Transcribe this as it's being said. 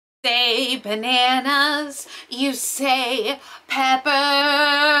Say bananas, you say peppers.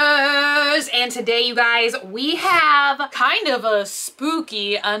 And today, you guys, we have kind of a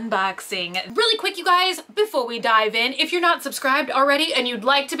spooky unboxing. Really quick, you guys, before we dive in, if you're not subscribed already and you'd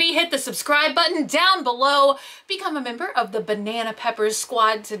like to be, hit the subscribe button down below. Become a member of the Banana Peppers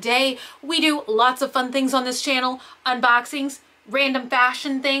squad today. We do lots of fun things on this channel. Unboxings, random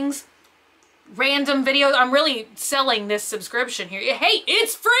fashion things, random videos. I'm really selling this subscription here. Hey,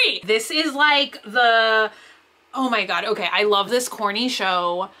 it's free! This is like the... Oh my god, okay, I love this corny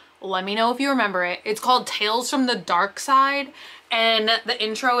show. Let me know if you remember it. It's called Tales from the Dark Side, and the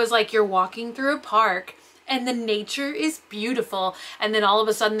intro is like you're walking through a park and the nature is beautiful, and then all of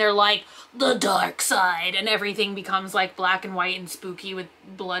a sudden they're like, the dark side, and everything becomes like black and white and spooky with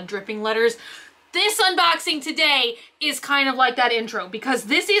blood dripping letters. This unboxing today is kind of like that intro, because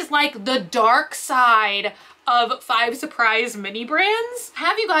this is like the dark side of 5 Surprise mini brands.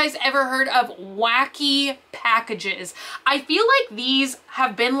 Have you guys ever heard of Wacky Packages? I feel like these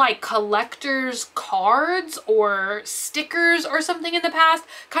have been like collector's cards or stickers or something in the past,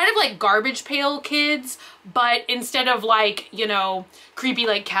 kind of like Garbage Pail Kids, but instead of like, you know, creepy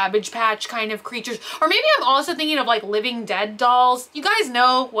like Cabbage Patch kind of creatures. Or maybe I'm also thinking of like Living Dead dolls. You guys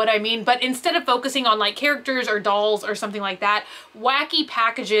know what I mean, but instead of focusing on like characters or dolls or something like that, Wacky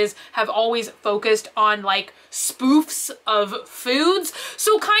Packages have always focused on like spoofs of foods.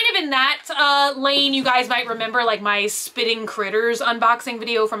 So kind of in that lane, you guys might remember like my Spitting Critters unboxing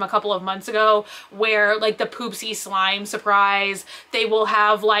video from a couple of months ago, where like the Poopsie Slime surprise, they will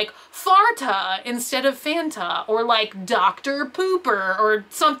have like Farta instead of Fanta, or like Dr. Pooper or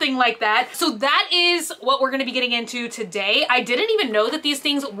something like that. So that is what we're going to be getting into today. I didn't even know that these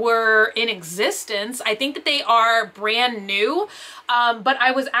things were in existence. I think that they are brand new. But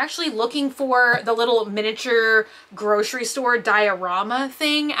I was actually looking for the little miniature grocery store diorama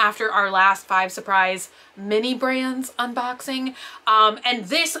thing after our last 5 Surprise mini brands unboxing. And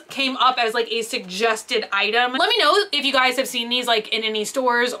this came up as like a suggested item. Let me know if you guys have seen these like in any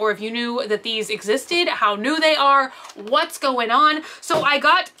stores, or if you knew that these existed, how new they are, what's going on. So I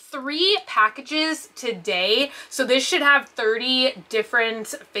got 3 packages today. So this should have 30 different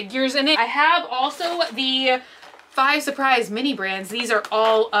figures in it. I have also the 5 Surprise mini brands. These are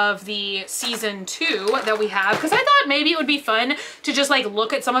all of the season 2 that we have, because I thought maybe it would be fun to just like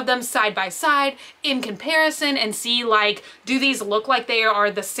look at some of them side by side in comparison and see like, do these look like they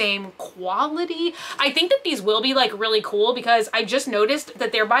are the same quality? I think that these will be like really cool, because I just noticed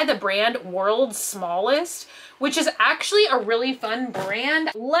that they're by the brand World's Smallest, which is actually a really fun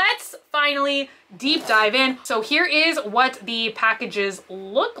brand. Let's finally deep dive in. So here is what the packages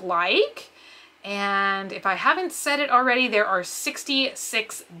look like. And if I haven't said it already, there are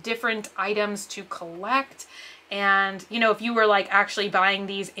 66 different items to collect. And, you know, if you were like actually buying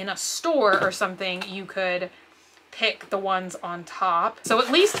these in a store or something, you could pick the ones on top. So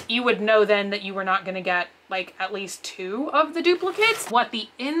at least you would know then that you were not going to get like at least 2 of the duplicates. What the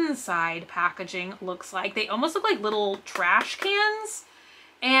inside packaging looks like, they almost look like little trash cans.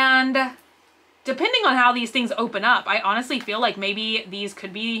 And depending on how these things open up, I honestly feel like maybe these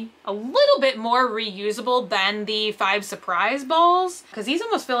could be a little bit more reusable than the 5 Surprise balls, because these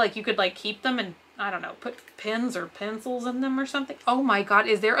almost feel like you could like keep them and, I don't know, put pens or pencils in them or something. Oh my god,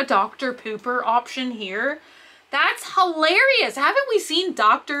 is there a Dr. Pooper option here? That's hilarious. Haven't we seen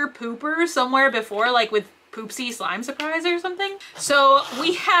Dr. Pooper somewhere before, like with Poopsie Slime Surprise or something? So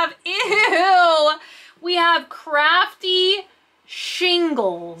we have, ew, we have crafty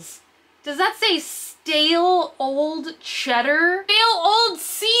shingles. Does that say stale old cheddar? Stale old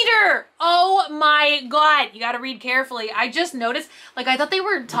cedar! Oh my god, you gotta read carefully. I just noticed, like I thought they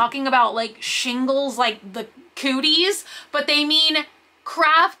were talking about like shingles, like the cooties, but they mean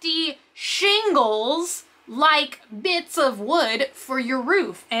crafty shingles, like bits of wood for your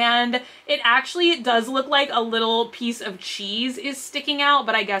roof. And it actually does look like a little piece of cheese is sticking out,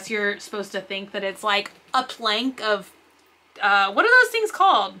 but I guess you're supposed to think that it's like a plank of, what are those things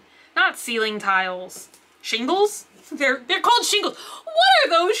called? Not ceiling tiles. Shingles? They're called shingles. What are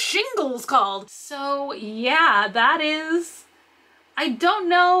those shingles called? So yeah, that is, I don't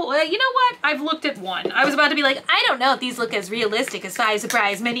know. You know what? I've looked at one. I was about to be like, I don't know if these look as realistic as 5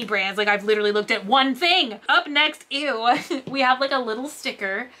 Surprise mini brands. Like I've literally looked at one thing. Up next, ew, we have like a little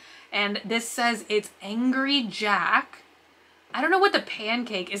sticker, and this says it's Angry Jack. I don't know what the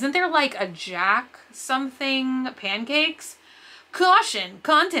pancake, isn't there like a Jack something pancakes? Caution,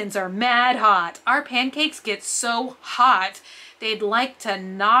 contents are mad hot. Our pancakes get so hot, they'd like to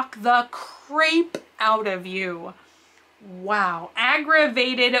knock the crepe out of you. Wow.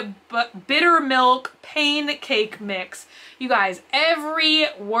 Aggravated but bitter milk pain cake mix. You guys, every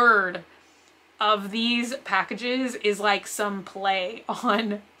word of these packages is like some play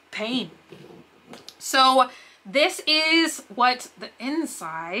on pain. So this is what the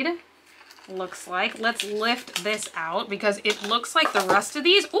inside looks like. Let's lift this out because it looks like the rest of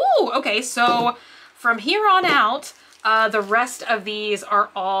these. Ooh, okay, so from here on out, the rest of these are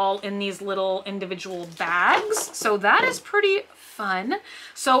all in these little individual bags. So that is pretty fun.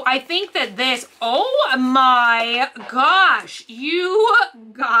 So I think that this, oh my gosh, you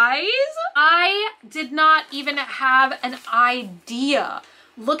guys, I did not even have an idea.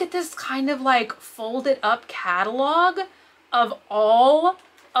 Look at this kind of like folded up catalog of all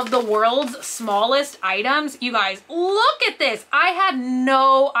of the world's smallest items. You guys, look at this. I had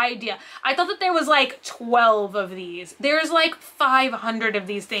no idea. I thought that there was like 12 of these. There's like 500 of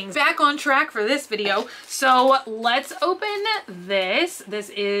these things. Back on track for this video. So let's open this. This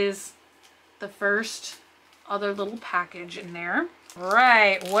is the first other little package in there.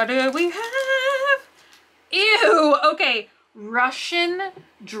 Right, what do we have? Ew, okay. Russian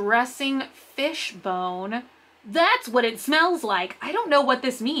dressing fish bone. That's what it smells like. I don't know what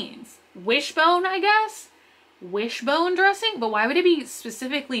this means. Wishbone, I guess? Wishbone dressing? But why would it be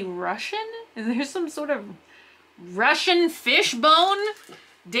specifically Russian? Is there some sort of Russian fish bone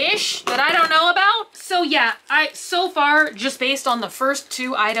dish that I don't know about? So yeah, so far, just based on the first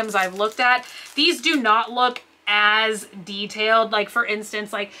two items I've looked at, these do not look as detailed. Like for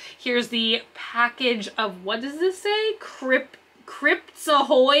instance, like here's the package of, what does this say? Crypts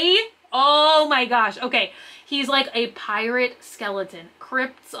Ahoy? Oh my gosh. Okay. He's like a pirate skeleton.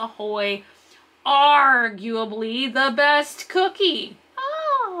 Crypts Ahoy. Arguably the best cookie.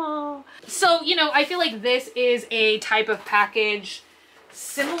 Oh. So, you know, I feel like this is a type of package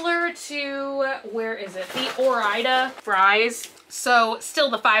similar to, where is it? The Ore-Ida fries. So still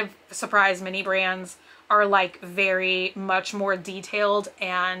the 5 surprise mini brands are like very much more detailed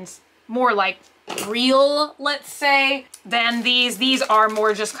and more like real, let's say, than these. These are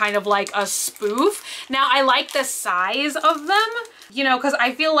more just kind of like a spoof. Now I like the size of them, you know, because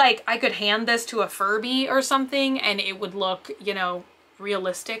I feel like I could hand this to a Furby or something and it would look, you know,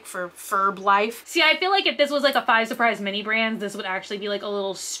 realistic for Furb life. See, I feel like if this was like a 5 surprise mini brands, this would actually be like a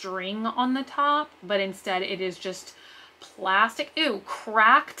little string on the top, but instead it is just plastic. Ew,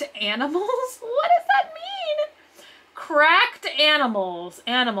 cracked animals? What does that mean? Cracked animals,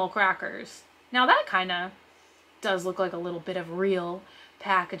 animal crackers. Now that kind of does look like a little bit of real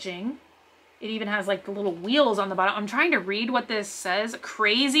packaging. It even has like the little wheels on the bottom. I'm trying to read what this says.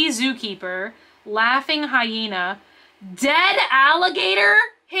 Crazy zookeeper, laughing hyena, dead alligator,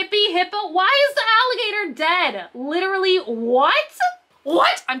 hippie hippo. Why is the alligator dead? Literally, what?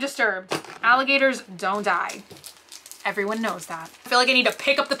 What? I'm disturbed. Alligators don't die. Everyone knows that. I feel like I need to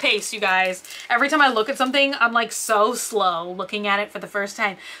pick up the pace, you guys. Every time I look at something, I'm like so slow looking at it for the first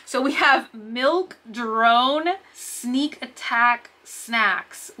time. So we have Milk Drone Sneak Attack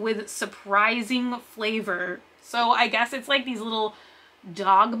Snacks with surprising flavor. So I guess it's like these little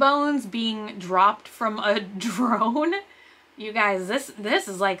dog bones being dropped from a drone. You guys, this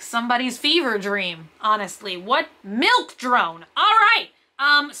is like somebody's fever dream, honestly. What? Milk Drone. All right.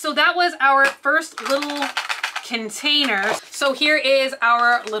 So that was our first little container. So here is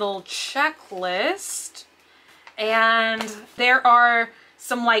our little checklist, and there are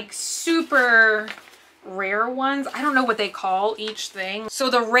some like super rare ones. I don't know what they call each thing. So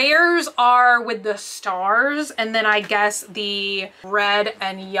the rares are with the stars, and then I guess the red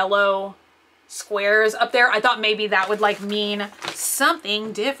and yellow squares up there. I thought maybe that would like mean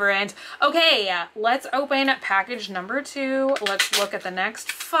something different. Okay, let's open package number 2. Let's look at the next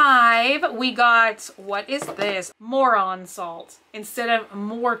 5. We got, what is this? Moron salt instead of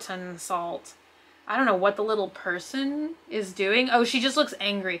Morton salt. I don't know what the little person is doing. Oh, she just looks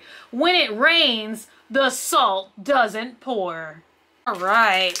angry. When it rains, the salt doesn't pour. All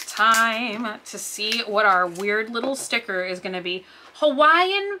right, time to see what our weird little sticker is gonna be.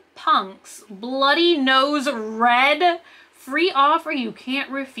 Hawaiian Punks, Bloody Nose Red, free offer you can't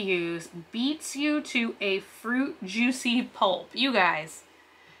refuse, beats you to a fruit juicy pulp. You guys,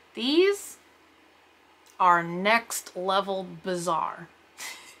 these are next level bizarre.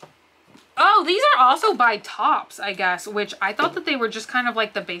 Oh, these are also by Tops, I guess, which I thought that they were just kind of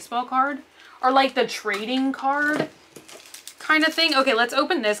like the baseball card or like the trading card kind of thing. Okay, let's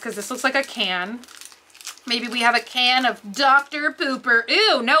open this because this looks like a can. Maybe we have a can of Dr. Pooper.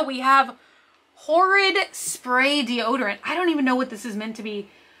 Ew, no, we have Horrid Spray Deodorant. I don't even know what this is meant to be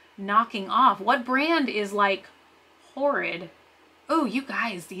knocking off. What brand is like horrid? Oh, you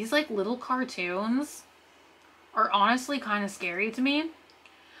guys, these like little cartoons are honestly kind of scary to me.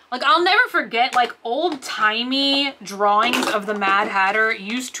 Like, I'll never forget, like, old-timey drawings of the Mad Hatter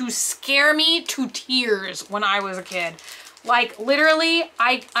used to scare me to tears when I was a kid. Like, literally,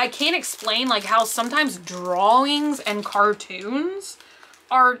 I can't explain, like, how sometimes drawings and cartoons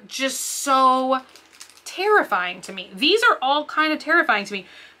are just so terrifying to me. These are all kind of terrifying to me.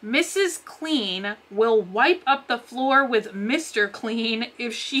 Mrs. Clean will wipe up the floor with Mr. Clean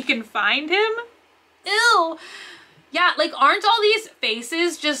if she can find him. Ew. Yeah, like, aren't all these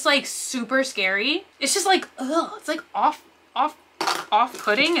faces just, like, super scary? It's just like, ugh, it's like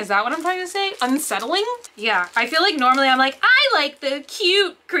off-putting. Is that what I'm trying to say? Unsettling? Yeah, I feel like normally I'm like, I like the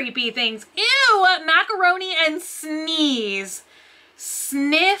cute, creepy things. Ew, macaroni and sneeze.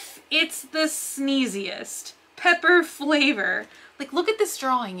 Sniff, it's the sneeziest. Pepper flavor. Like, look at this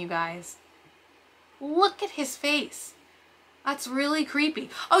drawing, you guys. Look at his face. That's really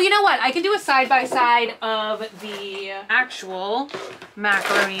creepy. Oh, you know what? I can do a side-by-side of the actual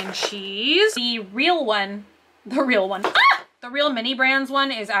macaroni and cheese. The real one, the real Mini Brands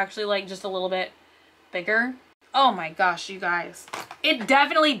one is actually like just a little bit bigger. Oh my gosh, you guys. It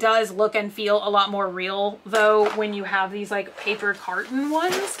definitely does look and feel a lot more real though when you have these like paper carton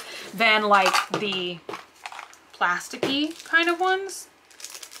ones than like the plasticky kind of ones.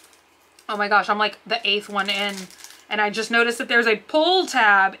 Oh my gosh, I'm like the 8th one in. And I just noticed that there's a pull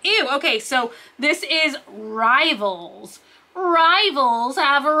tab. Ew, okay, so this is Rivals. Rivals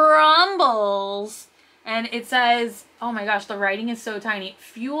have rumbles. And it says, oh my gosh, the writing is so tiny.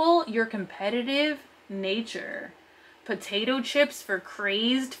 Fuel your competitive nature. Potato chips for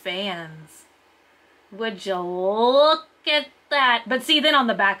crazed fans. Would you look at that? But see, then on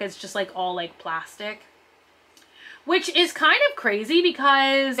the back, it's just like all like plastic. Which is kind of crazy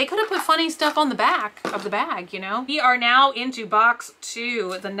because they could have put funny stuff on the back of the bag, you know? We are now into box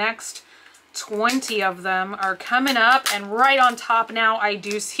 2. The next 20 of them are coming up. And right on top now, I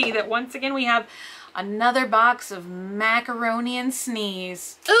do see that once again we have another box of macaroni and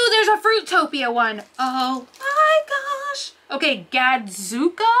sneeze. Ooh, there's a Fruitopia one. Oh my gosh. Okay,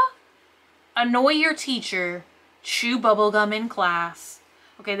 Gadzuka. Annoy your teacher. Chew bubblegum in class.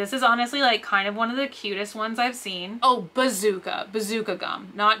 Okay, this is honestly like kind of one of the cutest ones I've seen. Oh, Bazooka. Bazooka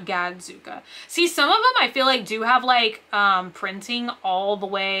gum, not Gadzuka. See, some of them I feel like do have like printing all the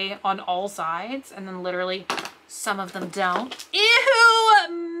way on all sides, and then literally some of them don't. Ew!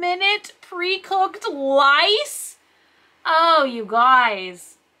 Minute pre-cooked lice? Oh, you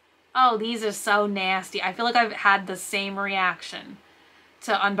guys. Oh, these are so nasty. I feel like I've had the same reaction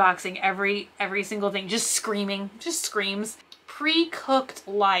to unboxing every single thing. Just screaming. Just screams. Pre-cooked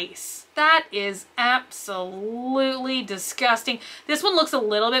lice. That is absolutely disgusting. This one looks a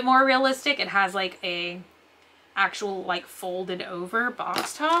little bit more realistic. It has like a actual like folded over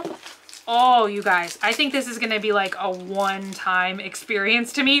box top. Oh, you guys, I think this is gonna be like a one-time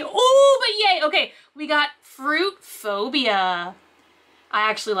experience to me. Oh, but yay. Okay, we got Fruit Phobia. I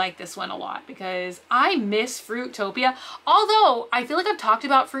actually like this one a lot because I miss Fruitopia. Although I feel like I've talked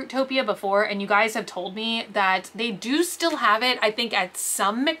about Fruitopia before and you guys have told me that they do still have it, I think at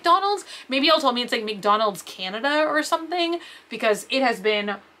some McDonald's. Maybe y'all told me it's like McDonald's Canada or something because it has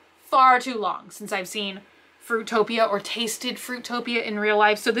been far too long since I've seen Fruitopia or tasted Fruitopia in real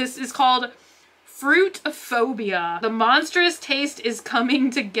life. So this is called Fruitphobia. The monstrous taste is coming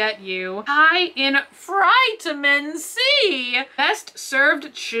to get you. High in vitamin C. Best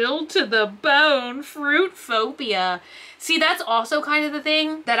served chilled to the bone. Fruitphobia. See, that's also kind of the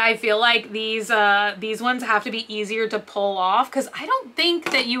thing that I feel like these ones have to be easier to pull off because I don't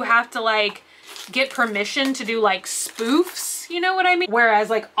think that you have to like get permission to do like spoofs, you know what I mean? Whereas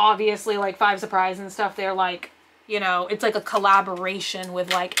like obviously like Five Surprise and stuff, they're like, you know, it's like a collaboration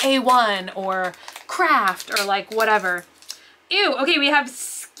with like A1 or Kraft or like whatever. Ew, okay, we have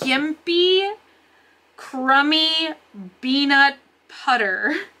Skimpy Crummy Peanut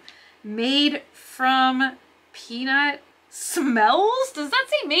Butter made from peanut smells? Does that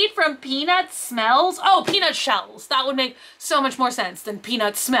say made from peanut smells? Oh, peanut shells. That would make so much more sense than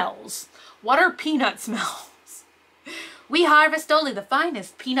peanut smells. What are peanut smells? We harvest only the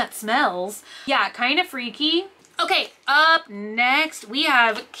finest peanut smells. Yeah, kind of freaky. Okay, up next we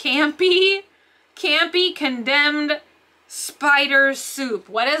have Campy Condemned Spider Soup.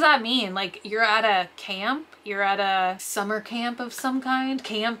 What does that mean? Like you're at a camp? You're at a summer camp of some kind?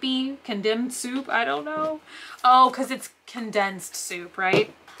 Campy Condemned Soup? I don't know. Oh, because it's condensed soup,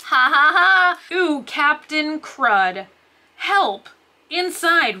 right? Ha ha ha! Ooh, Captain Crud. Help!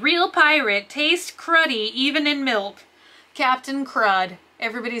 Inside, real pirate, taste cruddy even in milk. Captain Crud.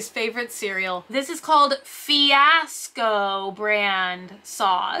 Everybody's favorite cereal. This is called Fiasco brand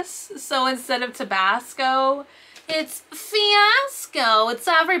sauce. So instead of Tabasco, it's Fiasco. It's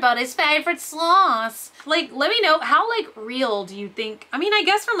everybody's favorite sauce. Like, let me know, how like real do you think, I mean, I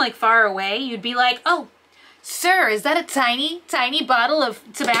guess from like far away, you'd be like, oh, sir, is that a tiny, tiny bottle of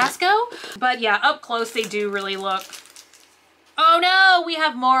Tabasco? But yeah, up close they do really look. Oh no, we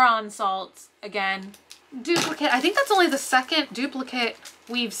have moron salt again. Duplicate. I think that's only the second duplicate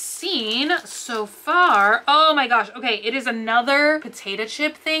we've seen so far. Oh my gosh. Okay, it is another potato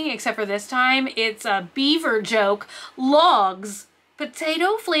chip thing, except for this time it's a Beaver Joke Logs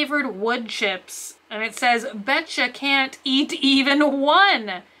potato flavored wood chips. And it says, betcha can't eat even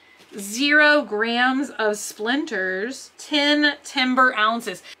one. 0 grams of splinters, 10 timber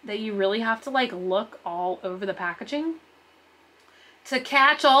ounces. That you really have to like look all over the packaging to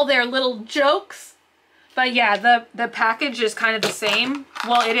catch all their little jokes. But yeah, the package is kind of the same.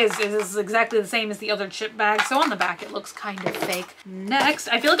 Well, it is exactly the same as the other chip bag. So on the back, it looks kind of fake. Next,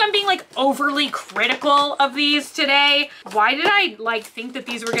 I feel like I'm being like overly critical of these today. Why did I like think that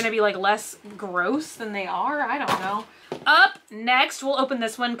these were gonna be like less gross than they are? I don't know. Up next, we'll open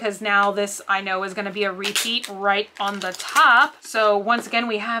this one because now this I know is gonna be a repeat right on the top. So once again,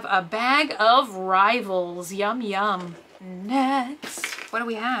 we have a bag of Rivals. Yum, yum. Next, what do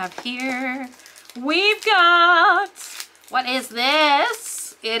we have here? We've got, what is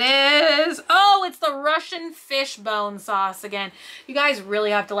this? It is, oh, it's the Russian fish bone sauce again. You guys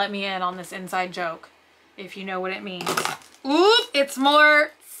really have to let me in on this inside joke, if you know what it means. Oop, it's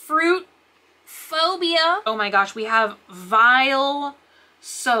more fruit phobia. Oh my gosh, we have Vile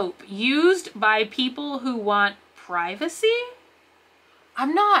soap used by people who want privacy.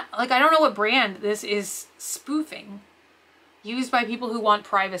 I'm not, like, I don't know what brand this is spoofing. Used by people who want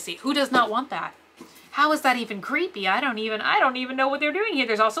privacy. Who does not want that? How is that even creepy? I don't even know what they're doing here.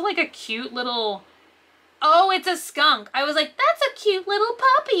 There's also like a cute little, oh, it's a skunk. I was like, that's a cute little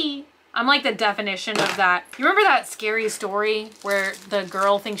puppy. I'm like the definition of that. You remember that scary story where the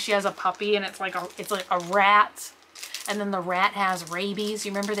girl thinks she has a puppy and it's like a rat, and then the rat has rabies?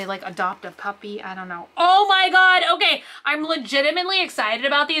 You remember they like adopt a puppy? I don't know. Oh my God. Okay. I'm legitimately excited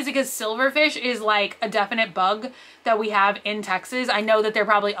about these because silverfish is like a definite bug that we have in Texas. I know that there are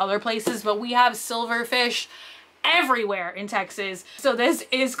probably other places, but we have silverfish everywhere in Texas. So this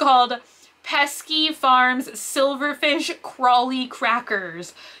is called Pesky Farms Silverfish Crawly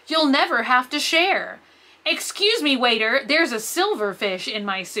Crackers. You'll never have to share. Excuse me, waiter, there's a silverfish in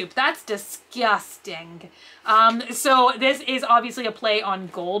my soup. That's disgusting. So this is obviously a play on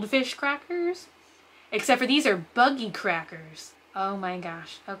goldfish crackers, except for these are buggy crackers. Oh my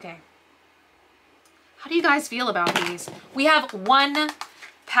gosh. Okay. How do you guys feel about these? We have one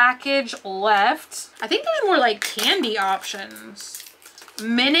package left. I think there's more like candy options.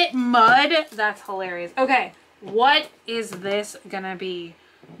 Minute Mud. That's hilarious. Okay. What is this gonna be?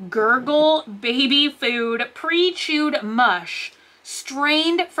 Gurgle baby food pre-chewed mush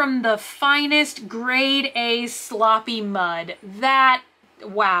strained from the finest grade A sloppy mud. That,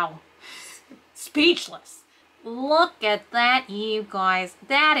 wow. Speechless. Look at that, you guys.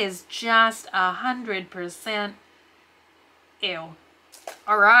 That is just 100% ew.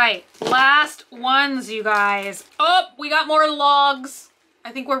 All right, last ones, you guys. Oh, we got more logs.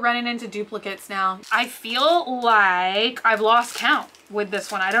 I think we're running into duplicates now. I feel like I've lost count with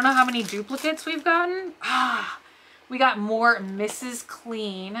this one. I don't know how many duplicates we've gotten. We got more Mrs.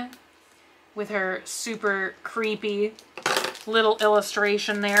 Clean with her super creepy little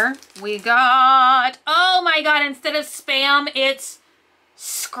illustration there. We got, oh my God, instead of Spam, it's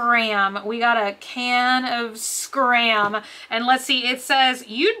Scram. We got a can of Scram. And let's see, it says,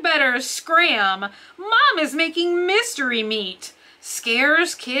 you'd better scram. Mom is making mystery meat.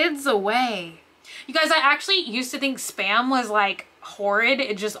 Scares kids away. You guys, I actually used to think Spam was like horrid.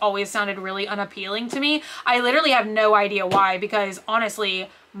 It just always sounded really unappealing to me. I literally have no idea why, because honestly,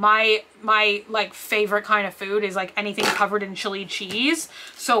 my like favorite kind of food is like anything covered in chili cheese.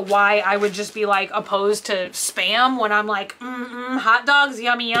 So why I would just be like opposed to Spam when I'm like, hot dogs,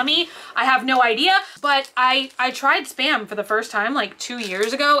 yummy, yummy. I have no idea. But I tried Spam for the first time like 2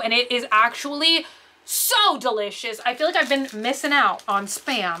 years ago, and it is actually so delicious. I feel like I've been missing out on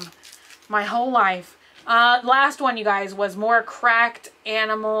Spam my whole life. Last one, you guys, was more cracked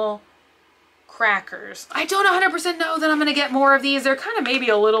animal crackers. I don't 100% know that I'm gonna get more of these. They're kind of maybe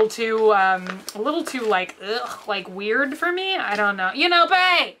a little too like, ugh, like weird for me. I don't know. You know, but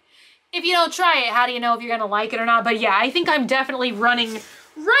hey, if you don't try it, how do you know if you're gonna like it or not? But yeah, I think I'm definitely running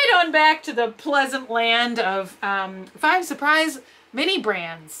right on back to the pleasant land of 5 surprise mini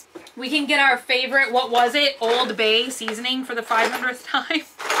brands. We can get our favorite, what was it? Old Bay seasoning for the 500th time.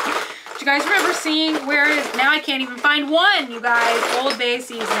 Do you guys remember seeing where it is? Now I can't even find one, you guys. Old Bay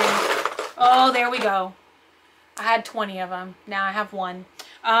seasoning. Oh, there we go. I had 20 of them. Now I have one.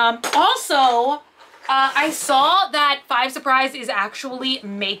 Also, I saw that Five Surprise is actually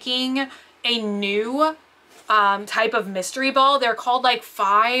making a new type of mystery ball. They're called like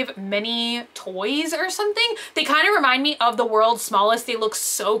 5 mini toys or something. They kind of remind me of the world's smallest. They look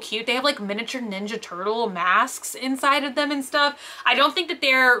so cute. They have like miniature Ninja Turtle masks inside of them and stuff. I don't think that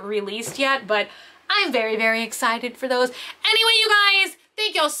they're released yet, but I'm very, very excited for those. Anyway, you guys,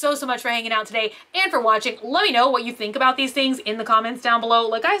 thank y'all so much for hanging out today and for watching. Let me know what you think about these things in the comments down below.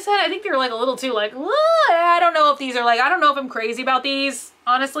 Like I said, I think they're like a little too like, I don't know if these are like, I don't know if I'm crazy about these,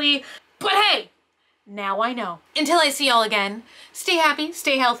 honestly. But hey, now I know. Until I see y'all again, stay happy,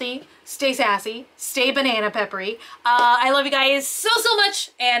 stay healthy, stay sassy, stay banana peppery. I love you guys so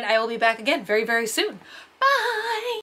much, and I will be back again very, very soon. Bye!